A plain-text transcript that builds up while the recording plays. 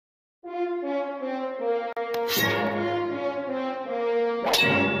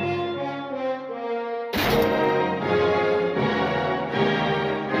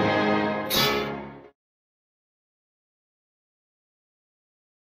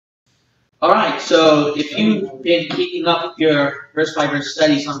Alright, so if you've been keeping up your verse by verse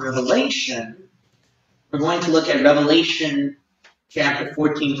studies on Revelation, we're going to look at Revelation chapter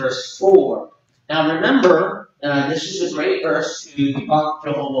 14, verse 4. Now remember, this is a great verse to debunk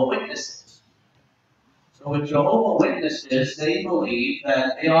Jehovah's Witnesses. So with Jehovah's Witnesses, they believe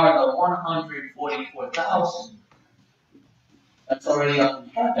that they are the 144,000 that's already up in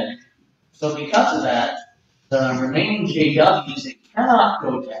heaven. So because of that, the remaining JWs, they cannot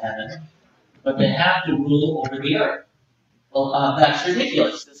go to heaven, but they have to rule over the earth. Well, that's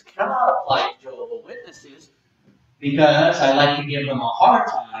ridiculous. This cannot apply to Jehovah's Witnesses, because I like to give them a hard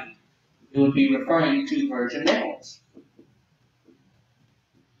time. It would be referring to virgin males.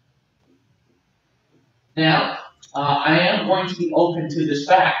 Now, I am going to be open to this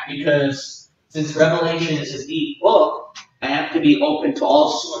fact, because since Revelation is a deep book, I have to be open to all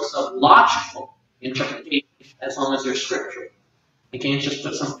sorts of logical interpretation as long as they're scriptural. I can't just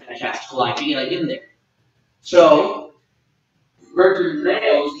put some fantastical idea in there. So, virgin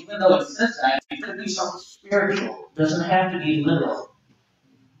males, even though it says that, it could be something spiritual. It doesn't have to be literal.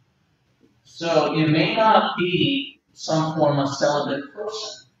 So, it may not be some form of celibate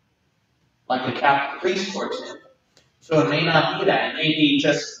person, like a Catholic priest, for example. So, it may not be that. It may be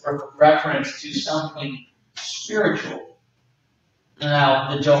just a reference to something spiritual.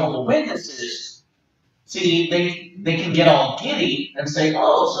 Now, the Jehovah's Witnesses, see, they can get all giddy and say,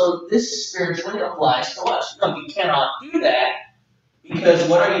 oh, so this spiritually applies to us. No, you cannot do that, because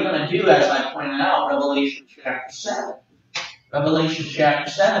what are you going to do, as I pointed out, Revelation chapter 7? Revelation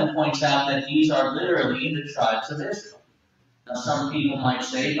chapter 7 points out that these are literally the tribes of Israel. Now, some people might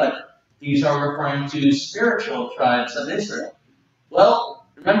say, but these are referring to spiritual tribes of Israel. Well,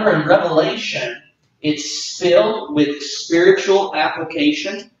 remember in Revelation, it's filled with spiritual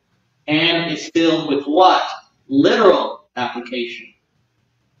application, and it's filled with what? Literal application.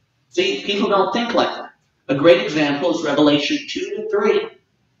 See, people don't think like that. A great example is Revelation 2-3.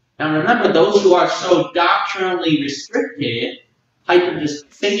 Now remember, those who are so doctrinally restricted,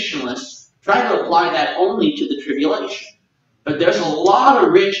 hyper-dispensationalists, try to apply that only to the tribulation. But there's a lot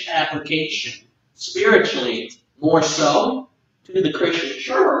of rich application, spiritually, more so, to the Christian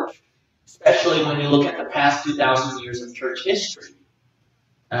church, especially when you look at the past 2,000 years of church history,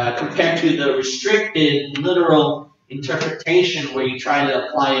 compared to the restricted, literal interpretation where you try to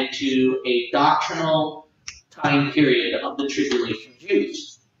apply it to a doctrinal time period of the tribulation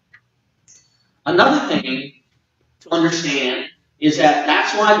Jews. Another thing to understand is that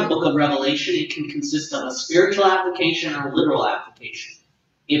that's why the book of Revelation, it can consist of a spiritual application or a literal application.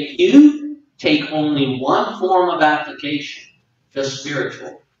 If you take only one form of application, just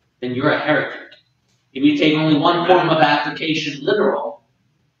spiritual, then you're a heretic. If you take only one form of application, literal,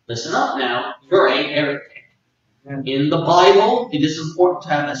 listen up now, you're a heretic. In the Bible, it is important to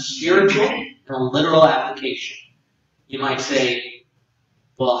have a spiritual and a literal application. You might say,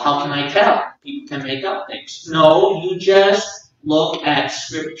 well, how can I tell? People can make up things. No, you just look at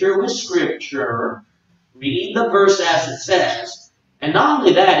Scripture with Scripture, read the verse as it says, and not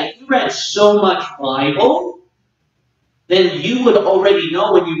only that, if you read so much Bible, then you would already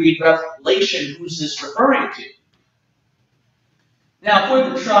know when you read Revelation who's this referring to. Now, for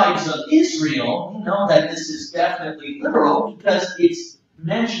the tribes of Israel, we know that this is definitely literal because it's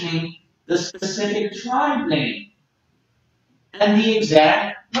mentioning the specific tribe name and the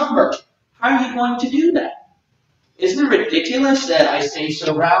exact number. How are you going to do that? Isn't it ridiculous that I say,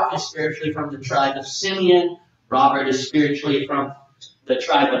 so Ralph is spiritually from the tribe of Simeon, Robert is spiritually from the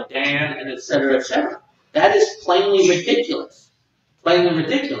tribe of Dan, and etc., etc.? That is plainly ridiculous. Plainly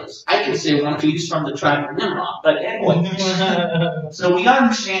ridiculous. I can say one of these from the tribe of Nimrod, but anyway. So we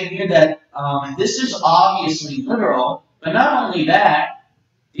understand here that this is obviously literal, but not only that,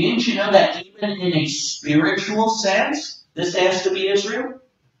 didn't you know that even in a spiritual sense, this has to be Israel?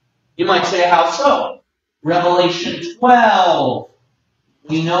 You might say, how so? Revelation 12.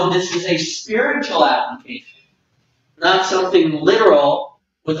 We know this is a spiritual application, not something literal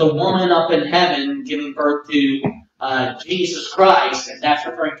with a woman up in heaven giving birth to Jesus Christ, and that's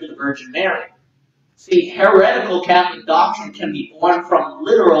referring to the Virgin Mary. See, heretical Catholic doctrine can be born from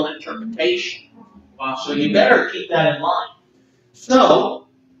literal interpretation. So you better keep that in mind. So,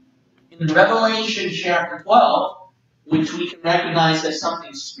 in Revelation chapter 12, which we can recognize as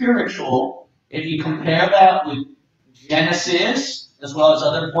something spiritual, if you compare that with Genesis, as well as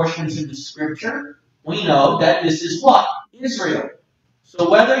other portions in the Scripture, we know that this is what? Israel. So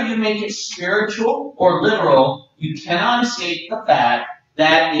whether you make it spiritual or literal, you cannot escape the fact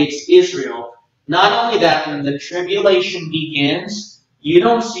that it's Israel. Not only that, when the tribulation begins, you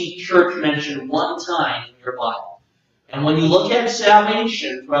don't see church mentioned one time in your Bible. And when you look at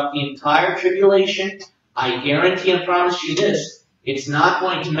salvation throughout the entire tribulation, I guarantee and promise you this, it's not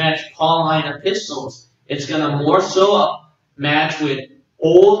going to match Pauline epistles. It's going to more so match with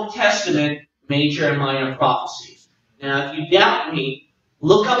Old Testament major and minor prophecies. Now, if you doubt me,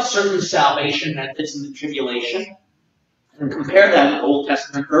 look up certain salvation methods in the tribulation and compare that with Old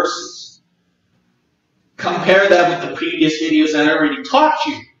Testament verses. Compare that with the previous videos that I already taught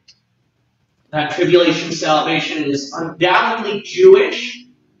you. That tribulation salvation is undoubtedly Jewish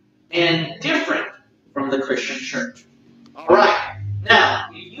and different from the Christian church. Alright, now,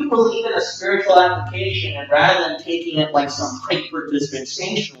 if you believe in a spiritual application and rather than taking it like some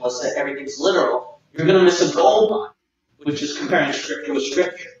hyper-dispensationalist that everything's literal, you're going to miss a gold mine, which is comparing Scripture with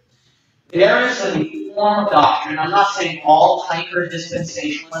Scripture. There is a new form of doctrine. I'm not saying all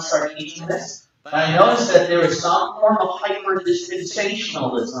hyper-dispensationalists are teaching this, but I notice that there is some form of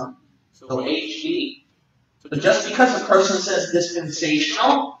hyper-dispensationalism, so HD. So just because a person says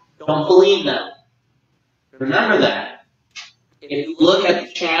dispensational, don't believe them. Remember that. If you look at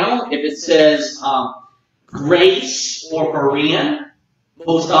the channel, if it says grace or Berean,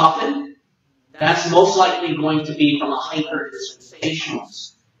 most often, that's most likely going to be from a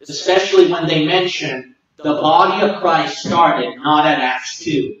hyper-dispensationalist. Especially when they mention the body of Christ started not at Acts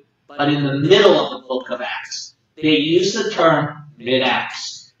 2, but in the middle of the book of Acts. They use the term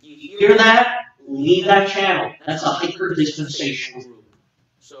mid-Acts. You hear that? Leave that channel. That's a hyper-dispensational group.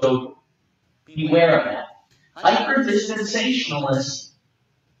 So beware of that. Hyper-dispensationalists,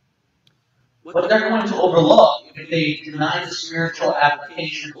 what they're going to overlook if they deny the spiritual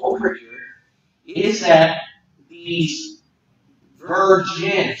application over here is that these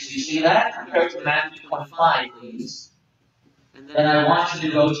virgins, you see that? Compare to Matthew 25, please. And then I want you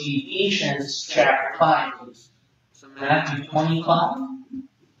to go to Ephesians chapter 5, please. So Matthew 25,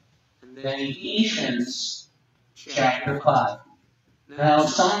 and then Ephesians chapter 5. Now,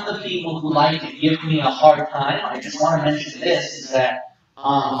 some of the people who like to give me a hard time, I just want to mention this, is that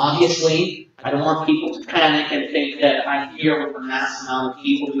obviously I don't want people to panic and think that I'm here with a mass amount of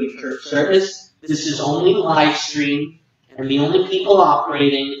people doing church service. This is only live stream, and the only people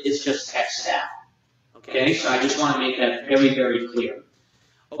operating is just tech staff. Okay, so I just want to make that very, very clear.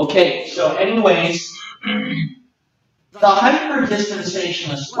 Okay, so anyways, the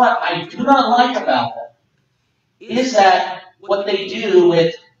hyper-dispensationalists, what I do not like about them is that what they do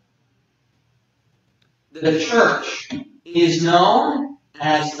with the church is known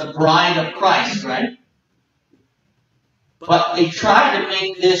as the bride of Christ, right? But they try to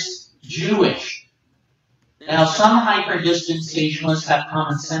make this Jewish. Now, some hyper-dispensationalists have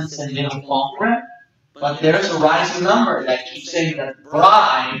common sense and they don't fall for it, but there's a rising number that keeps saying that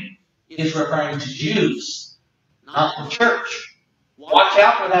bride is referring to Jews, not the church. Watch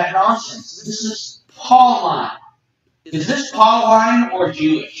out for that nonsense. This is Pauline. Is this Pauline or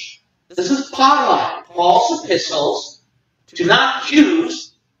Jewish? This is Pauline, Paul's epistles to not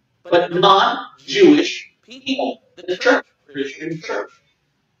Jews, but non-Jewish people, the church, Christian church.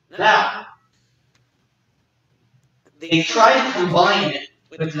 Now, they try to combine it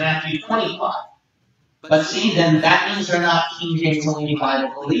with Matthew 25. But see, then that means they're not King James only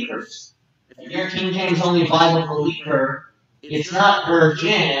Bible believers. If you're a King James only Bible believer, it's not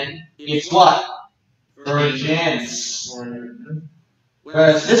virgin, it's what? Virgins.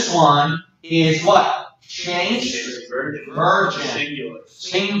 Whereas this one is what? Changed? Virgin.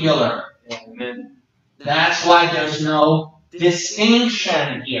 Singular. That's why there's no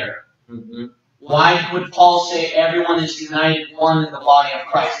distinction here. Why would Paul say everyone is united one in the body of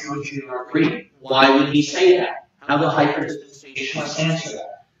Christ? Don't you agree? Why would he say that? How do hyper-dispensationalists answer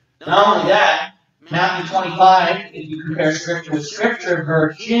that? Not only that, Matthew 25, if you compare Scripture with Scripture,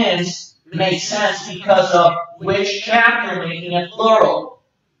 virgins makes sense because of which chapter making it plural?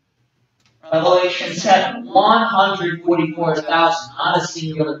 Revelation 7, 144,000, not a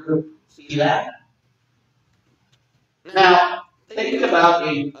singular group. See that? Now, think about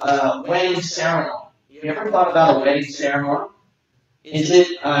a wedding ceremony. You ever thought about a wedding ceremony? Is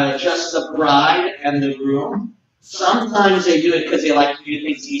it just the bride and the groom? Sometimes they do it because they like to do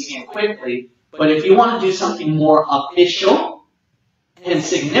things easy and quickly. But if you want to do something more official and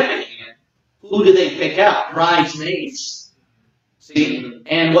significant, who do they pick out? Bridesmaids. See?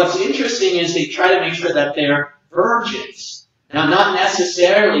 And what's interesting is they try to make sure that they're virgins. Now, not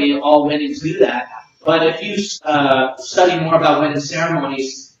necessarily all weddings do that. But if you study more about wedding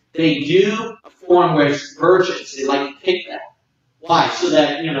ceremonies, they do a form where it's virgins. They like to pick that. Why? So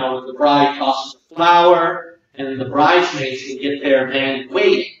that, you know, the bride tosses the flower, and the bridesmaids can get their man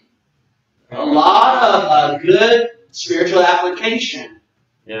waiting. A lot of good spiritual application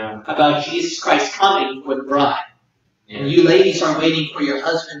about Jesus Christ coming for the bride. And you ladies are waiting for your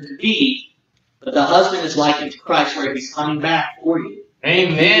husband to be, but the husband is likened to Christ, where he's coming back for you.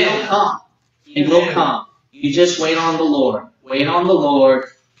 Amen. He will come. He will come. You just wait on the Lord. Wait on the Lord.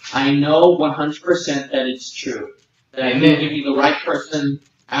 I know 100% that it's true. That He will give you the right person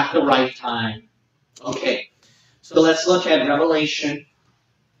at the right time. Okay. So let's look at Revelation.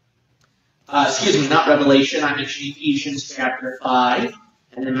 Not Revelation. I mentioned Ephesians chapter 5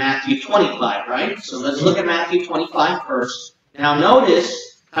 and then Matthew 25, right? So let's look at Matthew 25 first. Now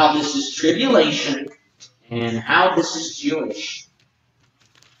notice how this is tribulation and how this is Jewish.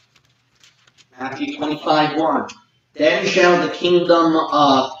 Matthew 25:1. Then shall the kingdom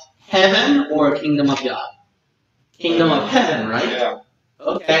of heaven, or kingdom of God? Kingdom of heaven, right? Yeah.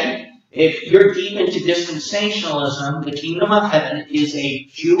 Okay. If you're deep into dispensationalism, the kingdom of heaven is a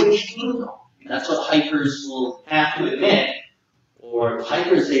Jewish kingdom. That's what hikers will have to admit. Or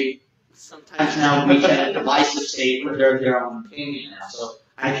hikers, they sometimes now reach at a divisive state where they're their own opinion now. So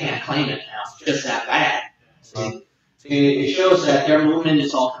I can't claim it now. It's just that bad. See, it shows that their movement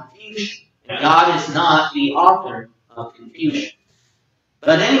is all confusion. God is not the author of confusion.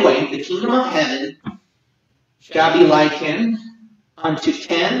 But anyway, the kingdom of heaven shall be likened unto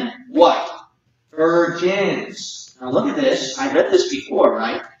 10 what? Virgins. Now look at this. I read this before,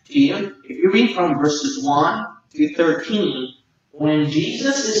 right? To you. If you read from verses 1 through 13, when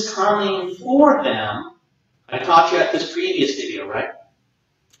Jesus is coming for them, I taught you at this previous video, right?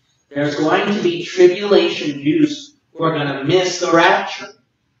 There's going to be tribulation Jews who are going to miss the rapture.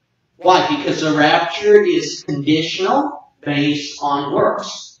 Why? Because the rapture is conditional, based on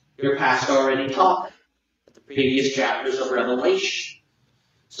works. Your pastor already taught that at the previous chapters of Revelation.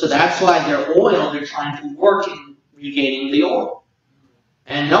 So that's why they're trying to work in regaining the oil.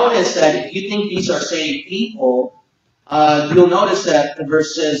 And notice that if you think these are saved people, you'll notice that the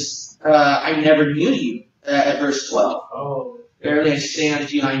verse says, I never knew you, at verse 12. Oh. Verily I say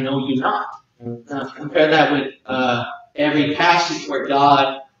unto you, I know you not. Compare that with every passage where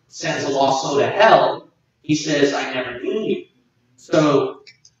God sends a lost soul to hell. He says, I never knew you. So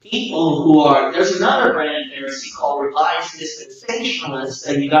people who are, there's another brand of heresy called revised dispensationalists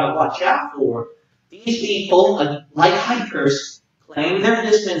that you got to watch out for. These people, like hikers, claim they're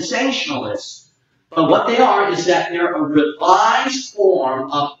dispensationalists. But what they are is that they're a revised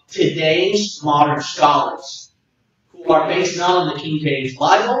form of today's modern scholars, who are based not on the King James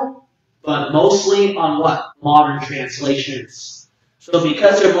Bible, but mostly on what? Modern translations. So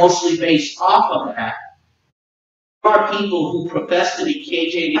because they're mostly based off of that, there are people who profess to be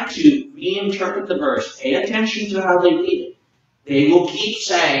KJV to reinterpret the verse. Pay attention to how they read it. They will keep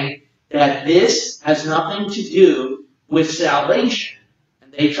saying that this has nothing to do with salvation.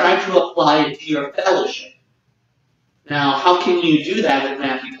 And they try to apply it to your fellowship. Now, how can you do that with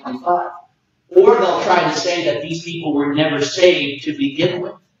Matthew 25? Or they'll try to say that these people were never saved to begin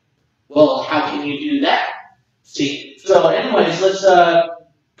with. Well, how can you do that? See, so anyways, let's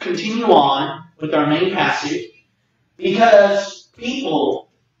continue on with our main passage. Because people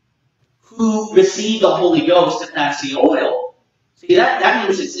who receive the Holy Ghost, if that's the oil, see, that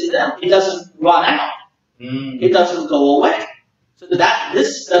means it's in them. It doesn't run out. It doesn't go away. So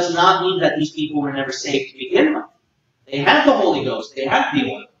this does not mean that these people were never saved to begin with. They have the Holy Ghost. They have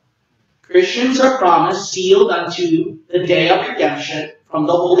the oil. Christians are promised, sealed unto the day of redemption from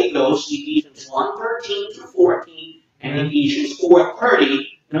the Holy Ghost, Ephesians 1:13 through 14, and Ephesians 4:30,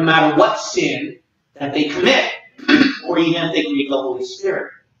 no matter what sin that they commit, or even if they grieve the Holy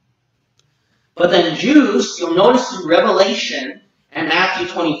Spirit. But then Jews, you'll notice in Revelation and Matthew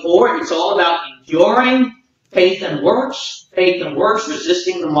 24, it's all about enduring faith and works,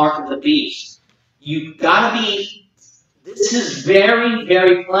 resisting the mark of the beast. You've got to be, this is very,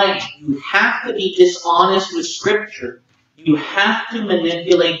 very plain. You have to be dishonest with Scripture. You have to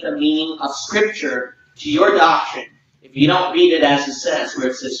manipulate the meaning of Scripture to your doctrine if you don't read it as it says, where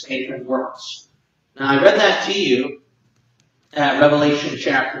it says faith and works. Now, I read that to you at Revelation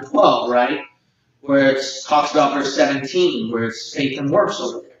chapter 12, right? Where it talks about verse 17, where it's faith and works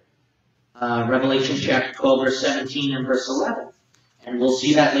over there. Revelation chapter 12, verse 17 and verse 11. And we'll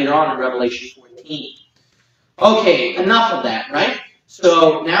see that later on in Revelation 14. Okay, enough of that, right?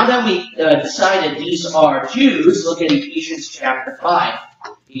 So now that we decided these are Jews, look at Ephesians chapter 5.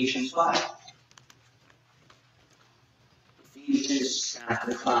 Ephesians 5. Ephesians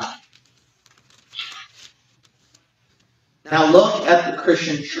chapter 5. Now look at the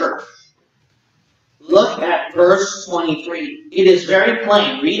Christian church. Look at verse 23. It is very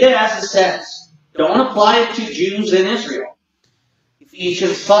plain. Read it as it says. Don't apply it to Jews in Israel.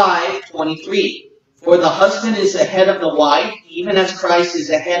 Ephesians 5:23. For the husband is the head of the wife, even as Christ is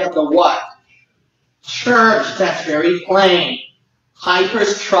the head of the what? Church, that's very plain.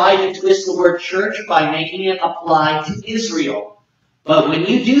 Hikers try to twist the word church by making it apply to Israel. But when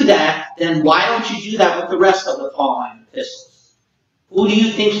you do that, then why don't you do that with the rest of the Pauline epistles? Who do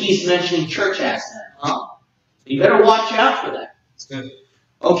you think he's mentioning church as then? Huh? You better watch out for that.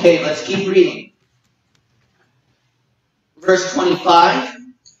 Okay, let's keep reading. Verse 25.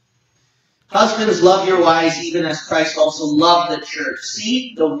 Husbands, love your wives, even as Christ also loved the church.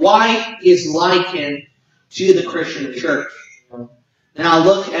 See, the wife is likened to the Christian church. Now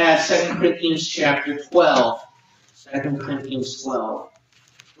look at 2 Corinthians chapter 12. 2 Corinthians 12.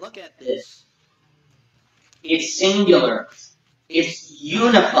 Look at this. It's singular. It's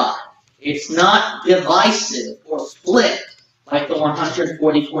unified. It's not divisive or split like the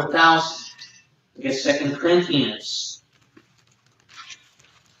 144,000. Look at 2 Corinthians.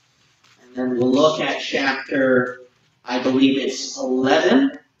 And then we'll look at chapter, I believe it's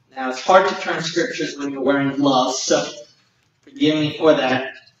 11. Now it's hard to turn scriptures when you're wearing gloves, so forgive me for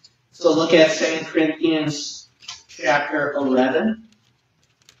that. So look at 2 Corinthians chapter 11.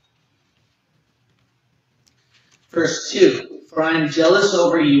 Verse 2. For I am jealous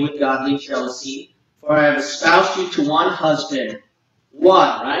over you with godly jealousy, for I have espoused you to one husband.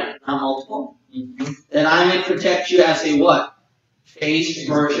 One, right? Not multiple. That I may protect you as a what? Chaste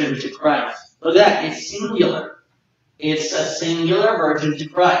virgin to Christ. Look at that. It's singular. It's a singular virgin to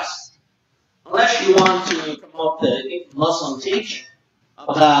Christ. Unless you want to promote the Muslim teaching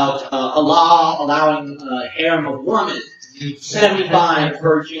about Allah allowing a harem of women, 75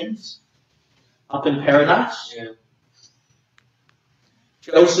 virgins up in paradise. Yeah.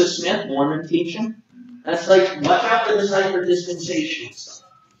 Joseph Smith, Mormon teaching. That's like, watch out for this hyper-dispensational stuff.